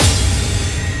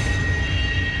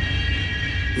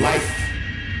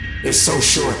is so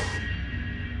short.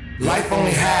 Life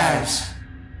only has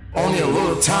only a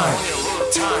little time.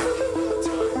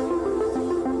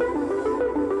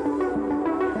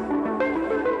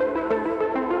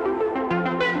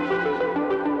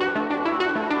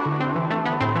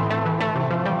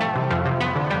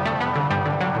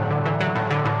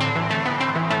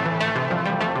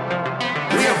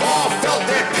 We have all felt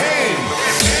that pain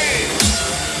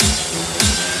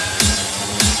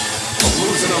of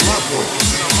losing a loved one.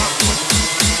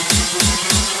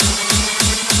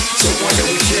 Someone that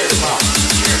we cared about.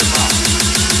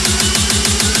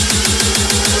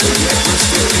 But yet we're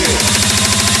still here.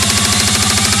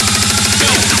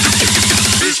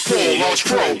 This Paul lost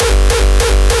control.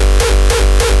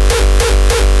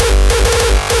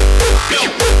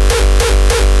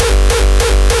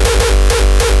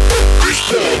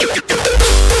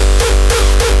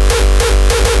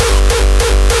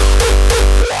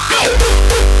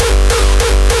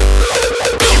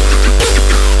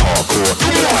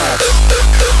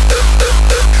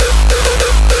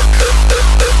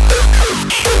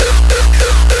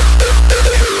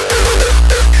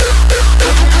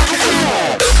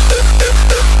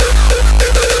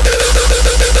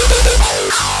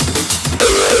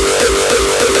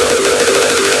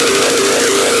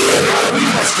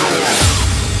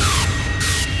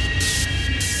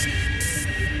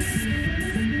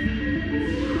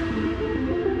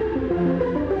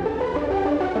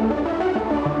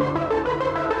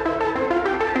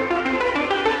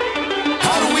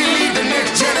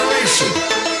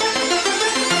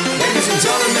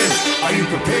 Are you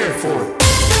prepared for it?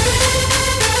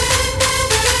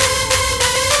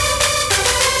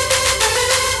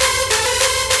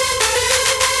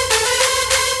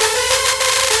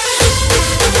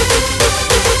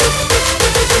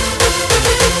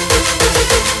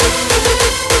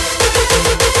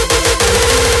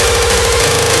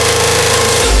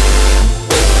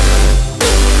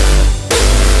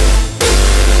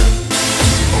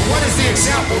 What is the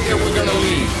example that we're gonna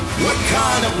leave? What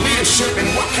kind of leadership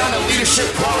and what kind of leadership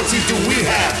qualities do we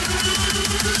have?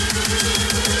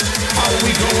 How do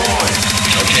we go on?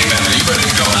 Okay, man, are you ready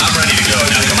to go? I'm ready to go.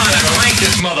 Now, come on, now crank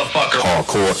this motherfucker.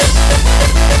 Hardcore.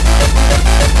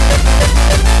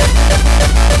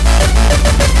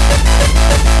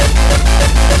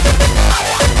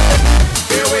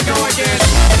 Here we go again.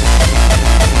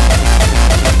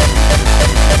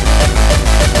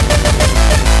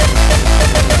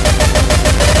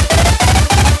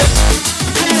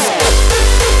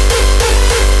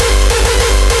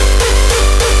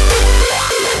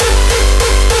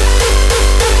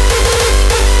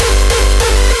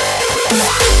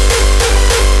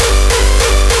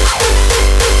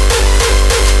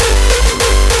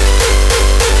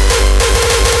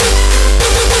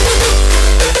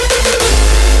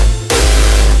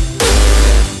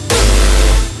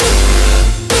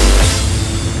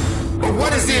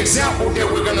 Example that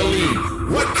we're gonna leave.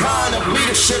 What kind of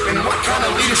leadership and what kind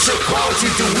of leadership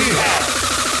qualities do we have?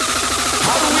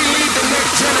 How do we lead the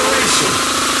next generation?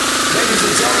 Ladies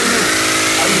and gentlemen,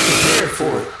 are you prepared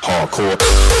for it?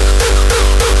 Hardcore.